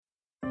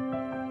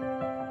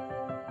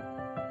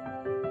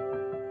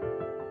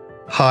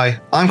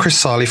Hi, I'm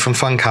Chris Sarley from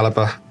Fund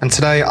Calibre, and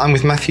today I'm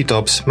with Matthew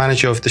Dobbs,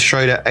 manager of the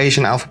Schroder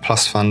Asian Alpha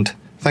Plus Fund.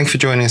 Thanks for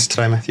joining us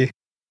today, Matthew.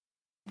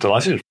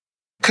 Delighted.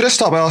 Could I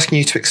start by asking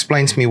you to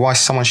explain to me why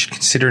someone should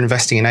consider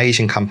investing in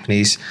Asian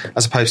companies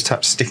as opposed to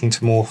perhaps sticking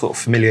to more sort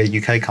of familiar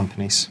UK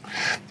companies?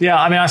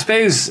 Yeah, I mean, I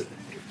suppose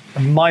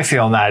my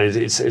feel on that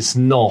is it's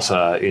not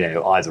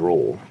either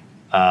or.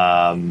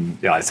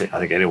 I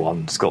think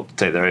anyone's got to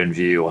take their own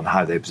view on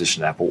how they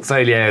position their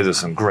portfolio. There's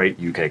some great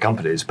UK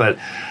companies, but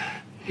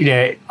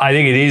I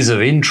think it is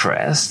of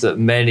interest that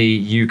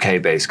many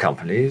UK-based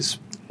companies,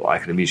 I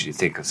can immediately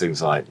think of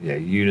things like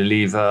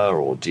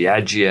Unilever or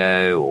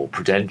Diageo or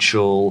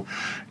Prudential,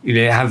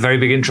 have very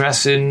big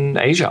interests in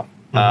Asia.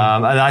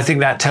 And I think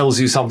that tells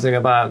you something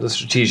about the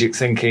strategic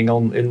thinking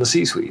in the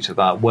C-suite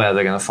about where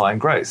they're going to find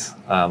growth.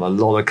 A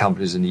lot of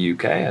companies in the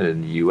UK and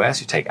in the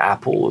US, you take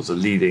Apple as a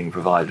leading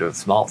provider of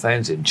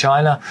smartphones in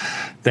China,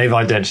 they've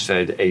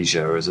identified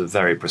Asia as a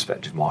very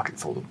prospective market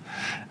for them.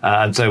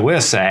 And so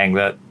we're saying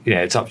that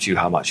it's up to you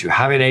how much you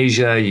have in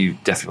Asia. You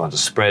definitely want a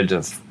spread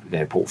of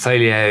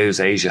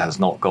portfolios. Asia has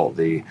not got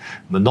the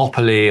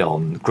monopoly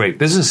on great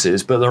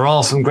businesses, but there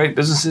are some great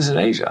businesses in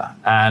Asia,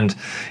 and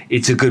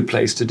it's a good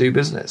place to do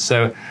business.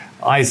 So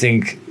I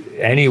think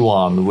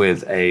anyone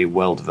with a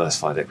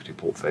well-diversified equity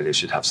portfolio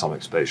should have some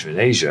exposure in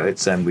Asia.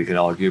 It's then we can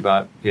argue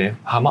about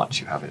how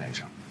much you have in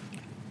Asia.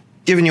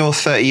 Given your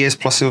 30 years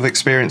plus of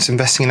experience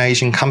investing in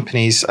Asian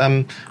companies,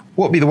 what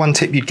would be the one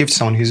tip you'd give to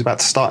someone who's about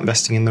to start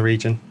investing in the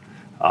region?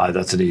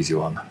 That's an easy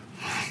one.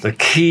 The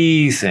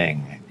key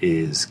thing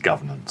is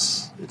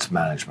governance, it's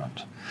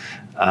management.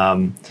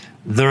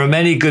 There are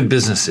many good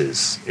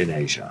businesses in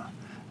Asia,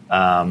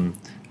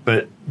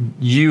 but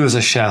you as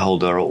a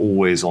shareholder are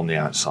always on the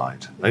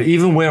outside.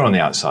 Even we're on the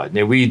outside.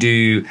 We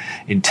do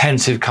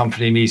intensive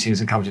company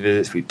meetings and company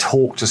visits. We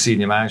talk to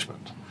senior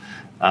management.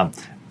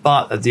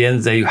 But at the end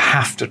of the day, you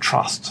have to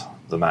trust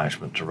the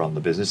management to run the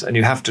business, and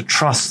you have to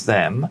trust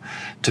them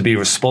to be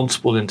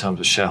responsible in terms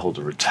of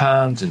shareholder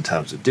returns, in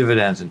terms of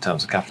dividends, in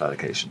terms of capital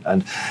allocation.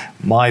 And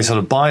my sort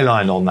of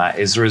byline on that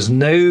is there is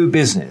no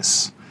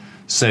business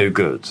so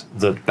good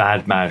that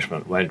bad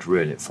management won't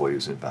ruin it for you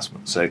as an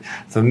investment. So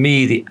for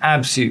me, the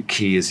absolute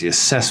key is the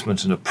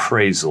assessment and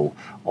appraisal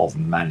of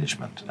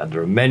management. And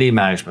there are many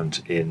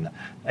management in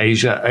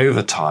Asia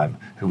over time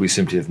who we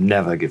simply have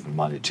never given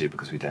money to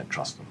because we don't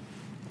trust them.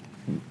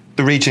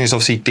 The region is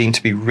obviously deemed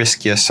to be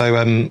riskier,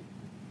 so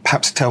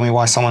perhaps tell me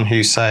why someone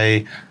who's,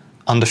 say,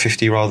 under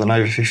 50 rather than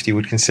over 50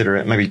 would consider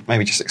it.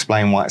 Maybe just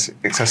explain why it's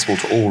accessible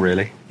to all,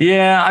 really.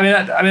 Yeah, I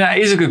mean that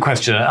is a good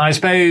question. I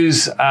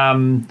suppose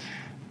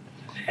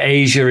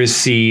Asia is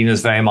seen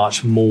as very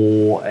much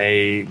more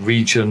a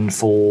region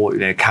for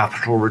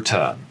capital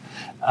return,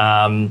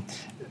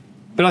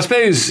 but I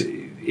suppose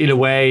in a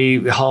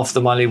way half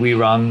the money we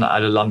run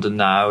out of London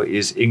now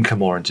is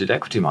income-oriented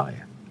equity money,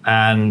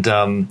 and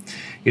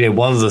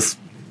one of the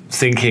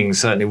thinking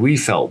certainly we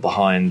felt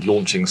behind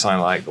launching something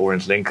like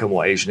Oriental Income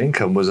or Asian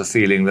Income was a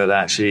feeling that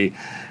actually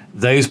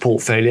those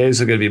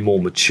portfolios are going to be more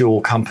mature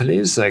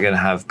companies. They're going to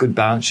have good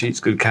balance sheets,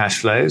 good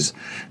cash flows.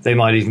 They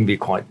might even be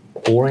quite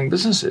boring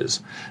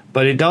businesses.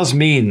 But it does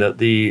mean that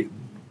the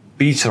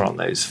beta on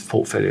those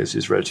portfolios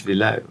is relatively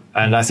low.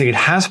 And I think it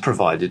has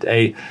provided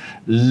a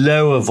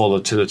lower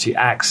volatility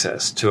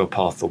access to a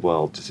part of the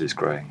world that is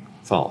growing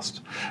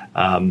fast.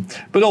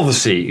 But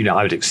obviously,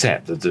 I would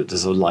accept that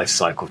there's a life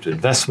cycle to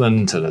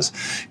investment, and as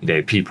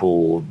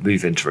people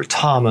move into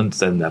retirement,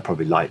 then they're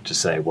probably like to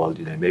say, well,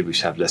 maybe we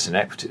should have less in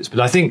equities. But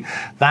I think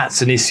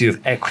that's an issue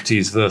of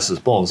equities versus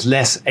bonds,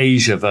 less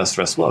Asia versus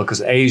the rest of the world,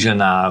 because Asia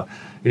now,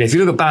 if you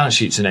look at balance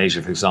sheets in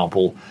Asia, for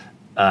example,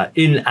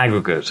 in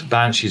aggregate,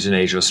 balance sheets in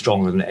Asia are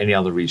stronger than any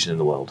other region in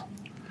the world.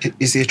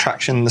 Is the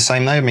attraction the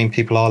same though? I mean,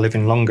 people are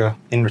living longer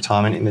in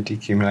retirement in the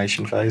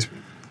decumulation phase.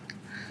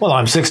 Well,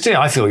 I'm 60.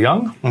 I feel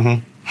young.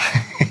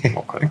 Mm-hmm.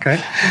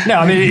 Okay. No,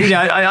 I mean,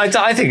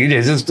 I think it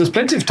is. There's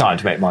plenty of time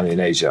to make money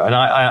in Asia, and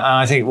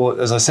I think, well,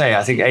 as I say,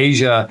 I think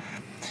Asia.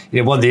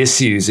 One of the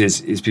issues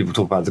is people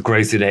talk about the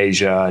growth in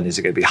Asia and is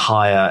it going to be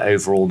higher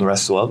overall than the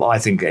rest of the world? I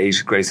think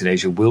growth in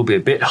Asia will be a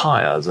bit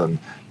higher than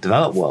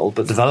developed world,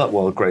 but developed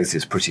world growth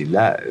is pretty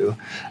low.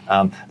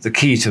 The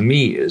key to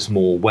me is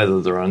more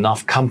whether there are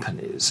enough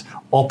companies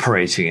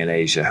operating in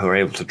Asia who are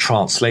able to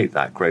translate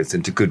that growth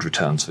into good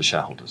returns for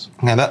shareholders.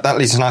 Now that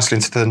leads us nicely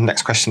into the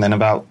next question then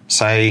about,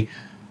 say,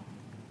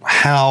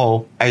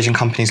 how Asian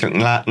companies look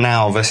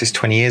now versus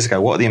 20 years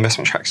ago. What are the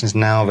investment attractions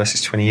now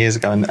versus 20 years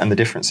ago and the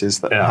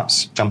differences that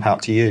perhaps jump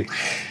out to you?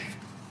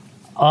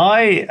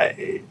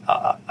 I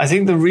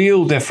think the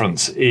real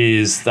difference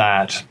is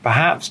that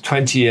perhaps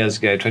 20 years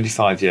ago,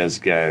 25 years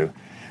ago,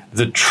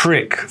 the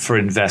trick for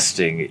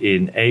investing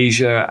in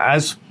Asia,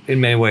 as in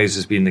many ways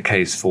has been the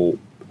case for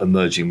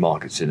emerging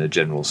markets in a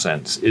general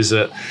sense, is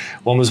that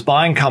one was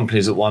buying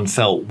companies that one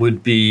felt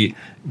would be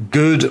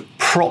good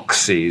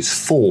proxies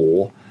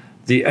for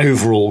the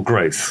overall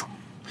growth.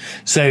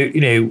 So,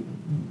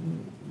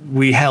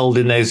 we held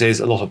in those days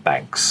a lot of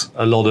banks,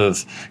 a lot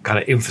of kind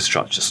of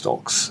infrastructure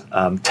stocks,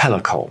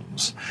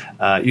 telecoms,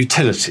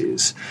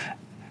 utilities.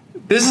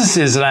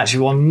 businesses that actually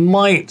one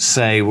might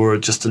say were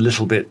just a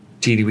little bit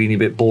teeny-weeny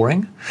bit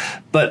boring.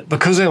 But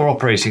because they were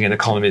operating in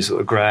economies that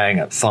were growing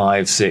at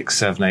 5, 6,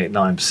 7, 8,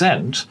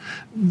 9%,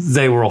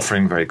 they were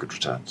offering very good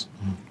returns.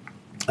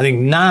 I think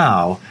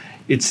now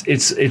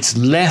it's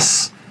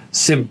less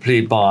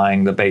simply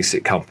buying the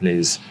basic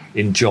companies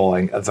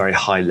enjoying a very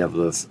high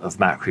level of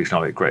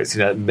macroeconomic growth.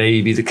 It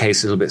may be the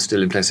case a little bit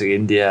still in places like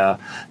India,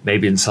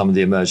 maybe in some of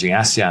the emerging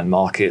ASEAN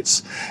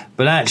markets.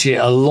 But actually,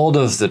 a lot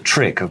of the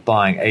trick of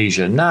buying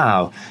Asia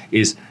now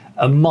is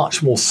a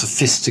much more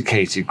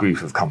sophisticated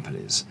group of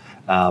companies,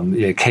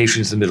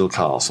 catering to the middle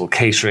class or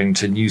catering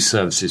to new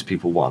services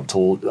people want,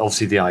 or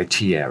obviously the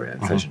IT area,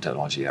 information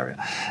technology area.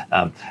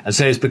 And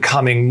so it's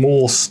becoming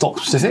more stock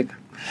specific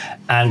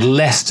and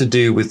less to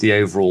do with the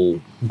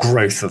overall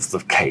growth of the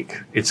cake.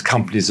 It's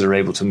companies that are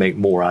able to make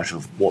more out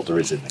of what there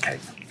is in the cake.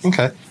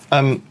 Okay.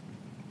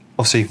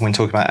 Obviously, when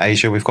talking about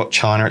Asia, we've got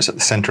China. It's at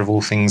the centre of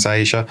all things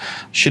Asia.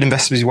 Should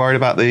investors be worried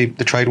about the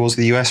trade wars of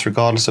the US,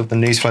 regardless of the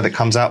news flow that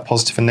comes out,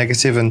 positive and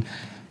negative? And,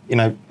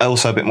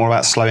 also a bit more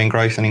about slowing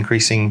growth and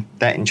increasing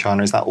debt in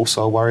China. Is that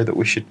also a worry that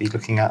we should be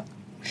looking at?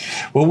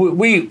 Well,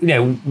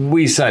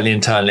 we certainly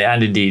internally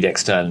and indeed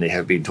externally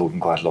have been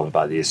talking quite a lot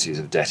about the issues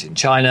of debt in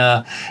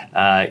China.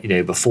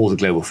 Before the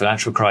global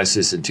financial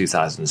crisis in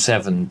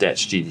 2007, debt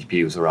to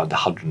GDP was around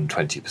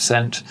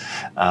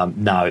 120%.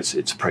 Now it's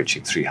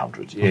approaching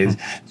 300.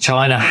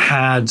 China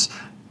had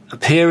a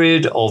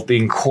period of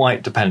being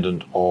quite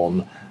dependent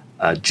on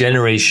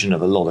generation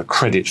of a lot of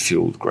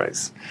credit-fueled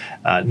growth.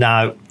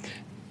 Now,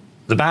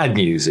 the bad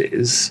news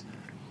is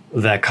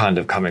they're kind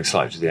of coming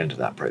slightly to the end of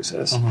that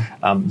process.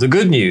 The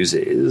good news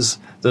is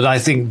that I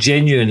think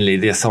genuinely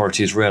the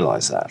authorities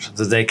realise that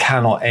they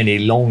cannot any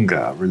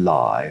longer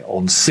rely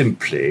on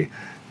simply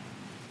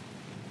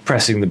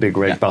pressing the big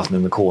red button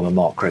in the corner,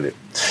 mark credit.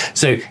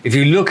 So if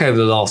you look over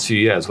the last few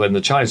years, when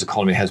the Chinese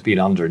economy has been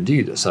under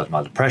indeed a certain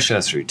amount of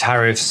pressure through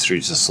tariffs, through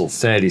just sort of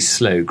fairly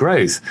slow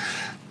growth,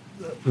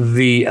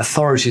 the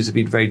authorities have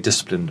been very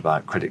disciplined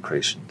about credit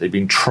creation. They've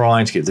been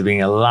they've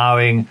been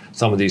allowing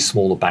some of these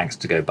smaller banks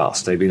to go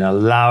bust. They've been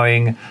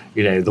allowing,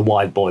 the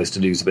wide boys to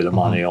lose a bit of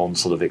money on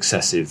sort of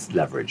excessive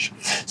leverage.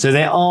 So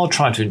they are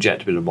trying to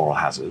inject a bit of moral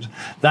hazard.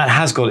 That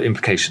has got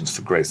implications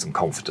for growth and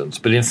confidence.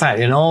 But in fact,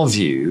 in our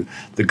view,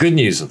 the good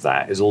news of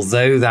that is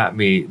although that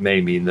may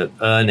mean that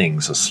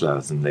earnings are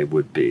slower than they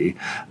would be,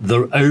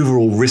 the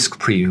overall risk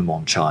premium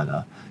on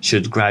China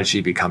should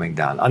gradually be coming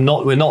down.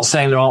 We're not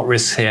saying there aren't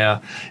risks here.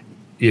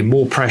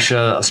 More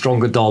pressure, a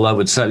stronger dollar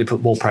would certainly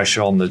put more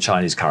pressure on the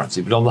Chinese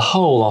currency. But on the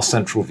whole, our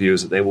central view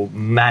is that they will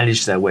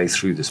manage their way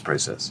through this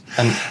process.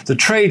 And the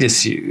trade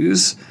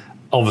issues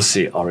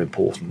obviously are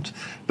important.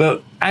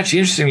 But actually,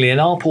 interestingly, in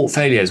our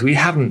portfolios, we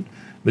haven't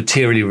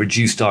materially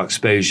reduced our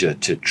exposure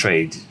to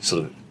trade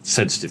sort of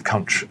sensitive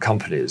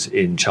companies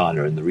in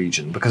China and the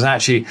region, because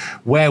actually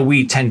where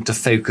we tend to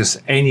focus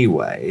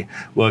anyway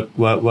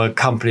were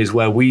companies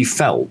where we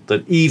felt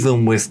that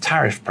even with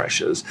tariff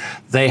pressures,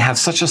 they have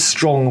such a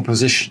strong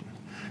position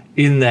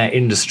in their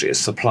industry as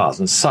suppliers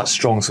and such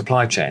strong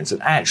supply chains that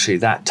actually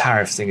that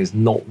tariff thing is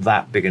not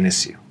that big an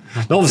issue.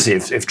 And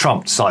obviously, if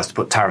Trump decides to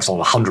put tariffs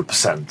on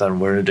 100%, then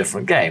we're in a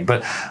different game.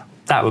 But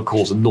that would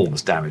cause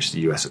enormous damage to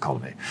the US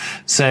economy.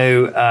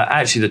 So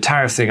actually the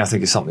tariff thing I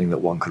think is something that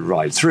one could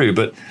ride through.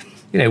 But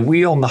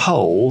we on the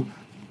whole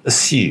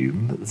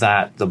assume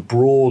that the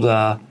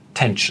broader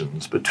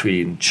tensions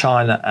between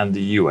China and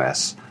the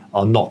US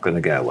are not going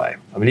to go away.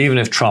 I mean, even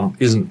if Trump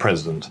isn't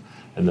president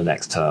in the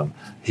next term,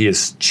 he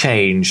has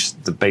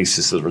changed the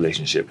basis of the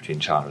relationship between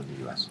China and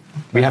the US.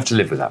 We have to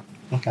live with that.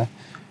 Okay.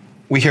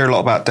 We hear a lot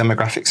about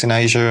demographics in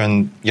Asia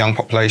and young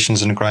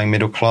populations and a growing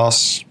middle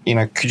class.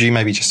 Could you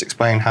maybe just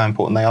explain how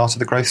important they are to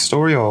the growth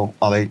story, or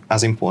are they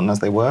as important as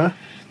they were?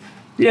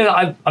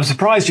 Yeah, I'm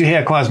surprised you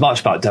hear quite as much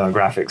about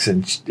demographics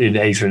in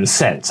Asia in a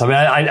sense. I mean,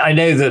 I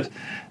know that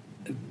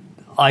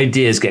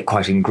ideas get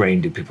quite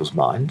ingrained in people's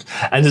mind.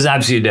 And there's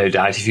absolutely no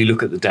doubt, if you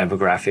look at the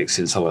demographics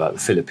in somewhere like the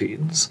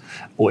Philippines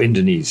or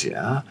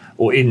Indonesia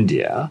or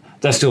India,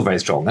 they're still very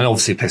strong. And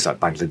obviously places like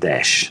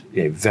Bangladesh,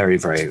 very,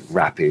 very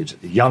rapid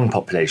young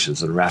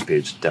populations and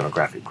rapid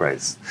demographic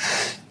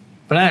growth.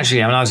 But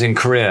actually, I was in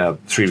Korea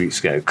 3 weeks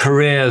ago.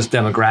 Korea's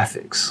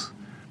demographics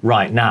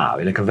right now,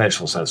 in a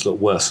conventional sense, look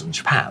worse than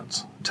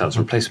Japan's in terms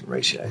of replacement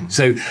ratio.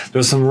 So there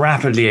are some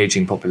rapidly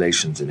aging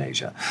populations in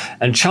Asia.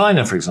 And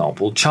China, for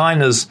example,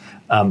 China's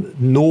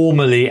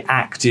normally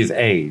active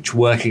age,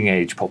 working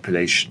age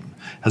population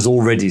has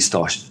already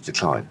started to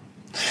decline.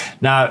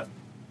 Now,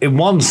 in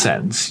one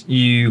sense,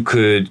 you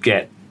could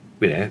get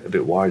a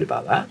bit worried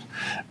about that.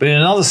 But in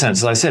another sense,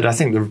 as I said, I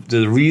think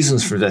the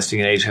reasons for investing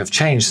in Asia have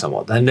changed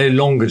somewhat. They're no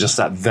longer just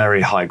that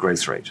very high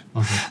growth rate.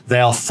 They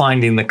are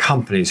finding the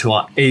companies who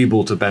are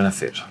able to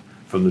benefit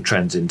from the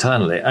trends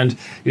internally. And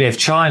if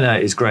China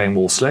is growing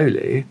more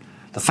slowly,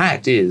 the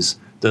fact is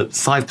that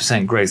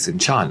 5% growth in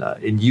China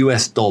in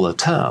US dollar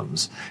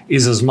terms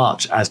is as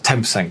much as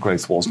 10%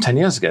 growth was 10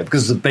 years ago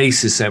because the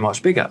base is so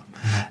much bigger.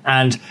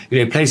 And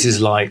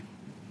places like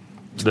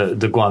the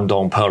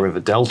Guangdong Pearl River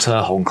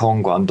Delta, Hong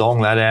Kong,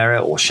 Guangdong, that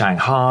area, or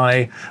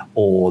Shanghai,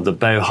 or the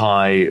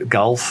Bohai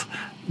Gulf,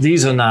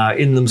 these are now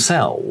in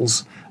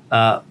themselves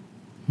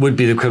would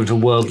be the equivalent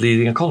of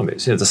world-leading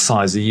economies. The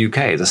size of the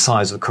UK, the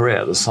size of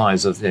Korea, the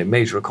size of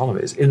major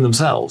economies in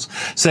themselves.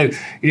 So,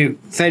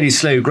 fairly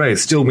slow growth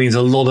still means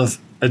a lot of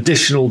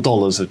additional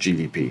dollars of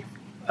GDP.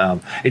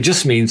 It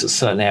just means that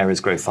certain areas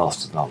grow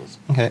faster than others.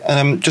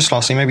 Okay, just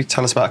lastly, maybe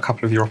tell us about a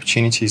couple of your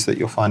opportunities that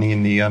you're finding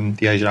in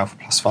the Asian Alpha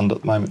Plus Fund at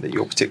the moment that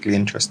you're particularly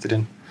interested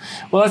in.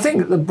 Well, I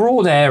think the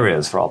broad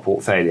areas for our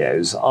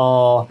portfolios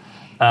are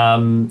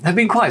have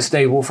been quite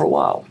stable for a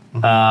while.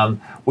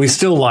 We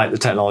still like the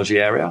technology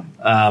area.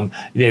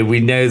 We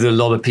know that a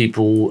lot of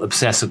people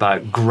obsess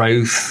about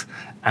growth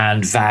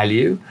and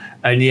value,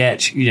 and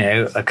yet,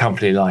 a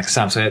company like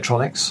Samsung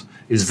Electronics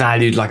is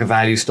valued like a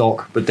value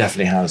stock, but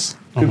definitely has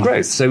good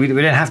growth. So we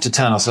don't have to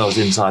turn ourselves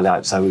inside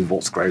out to say, well,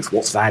 what's growth,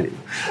 what's value.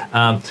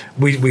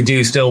 We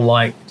do still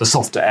like the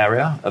softer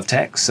area of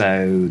tech,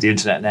 so the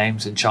internet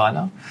names in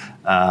China,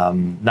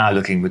 now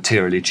looking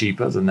materially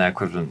cheaper than their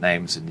equivalent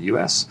names in the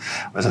US.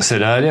 As I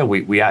said earlier,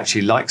 we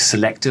actually like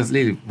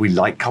selectively, we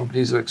like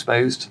companies who are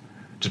exposed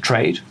to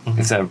trade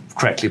if they're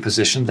correctly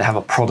positioned. They have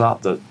a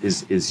product that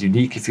is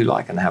unique, if you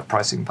like, and they have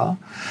pricing power.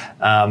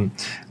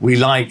 We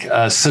like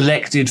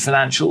selected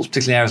financials,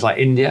 particularly areas like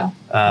India.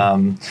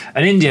 And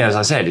India, as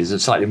I said, is a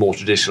slightly more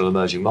traditional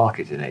emerging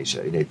market in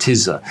Asia. It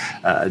is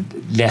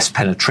less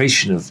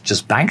penetration of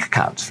just bank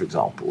accounts, for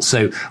example.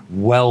 So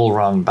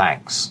well-run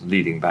banks,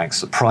 leading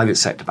banks, the private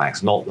sector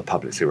banks, not the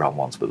publicly run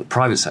ones, but the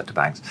private sector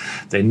banks,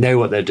 they know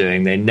what they're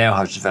doing. They know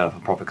how to develop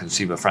a proper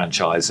consumer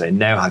franchise. They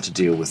know how to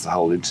deal with the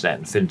whole internet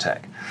and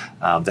fintech.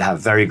 They have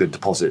very good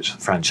deposit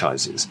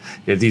franchises.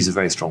 These are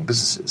very strong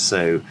businesses,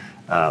 so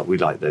we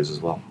like those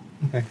as well.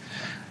 Okay.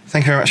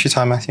 Thank you very much for your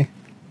time, Matthew.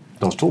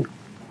 Not at all.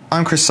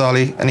 I'm Chris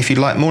Sarley, and if you'd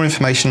like more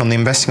information on the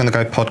Investing on the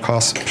Go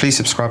podcast, please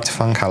subscribe to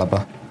Fund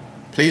Calibre.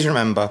 Please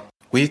remember,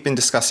 we've been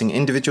discussing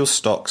individual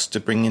stocks to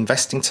bring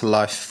investing to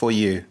life for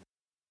you.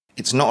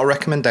 It's not a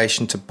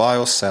recommendation to buy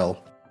or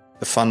sell.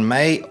 The fund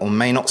may or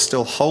may not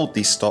still hold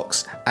these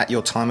stocks at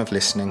your time of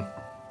listening.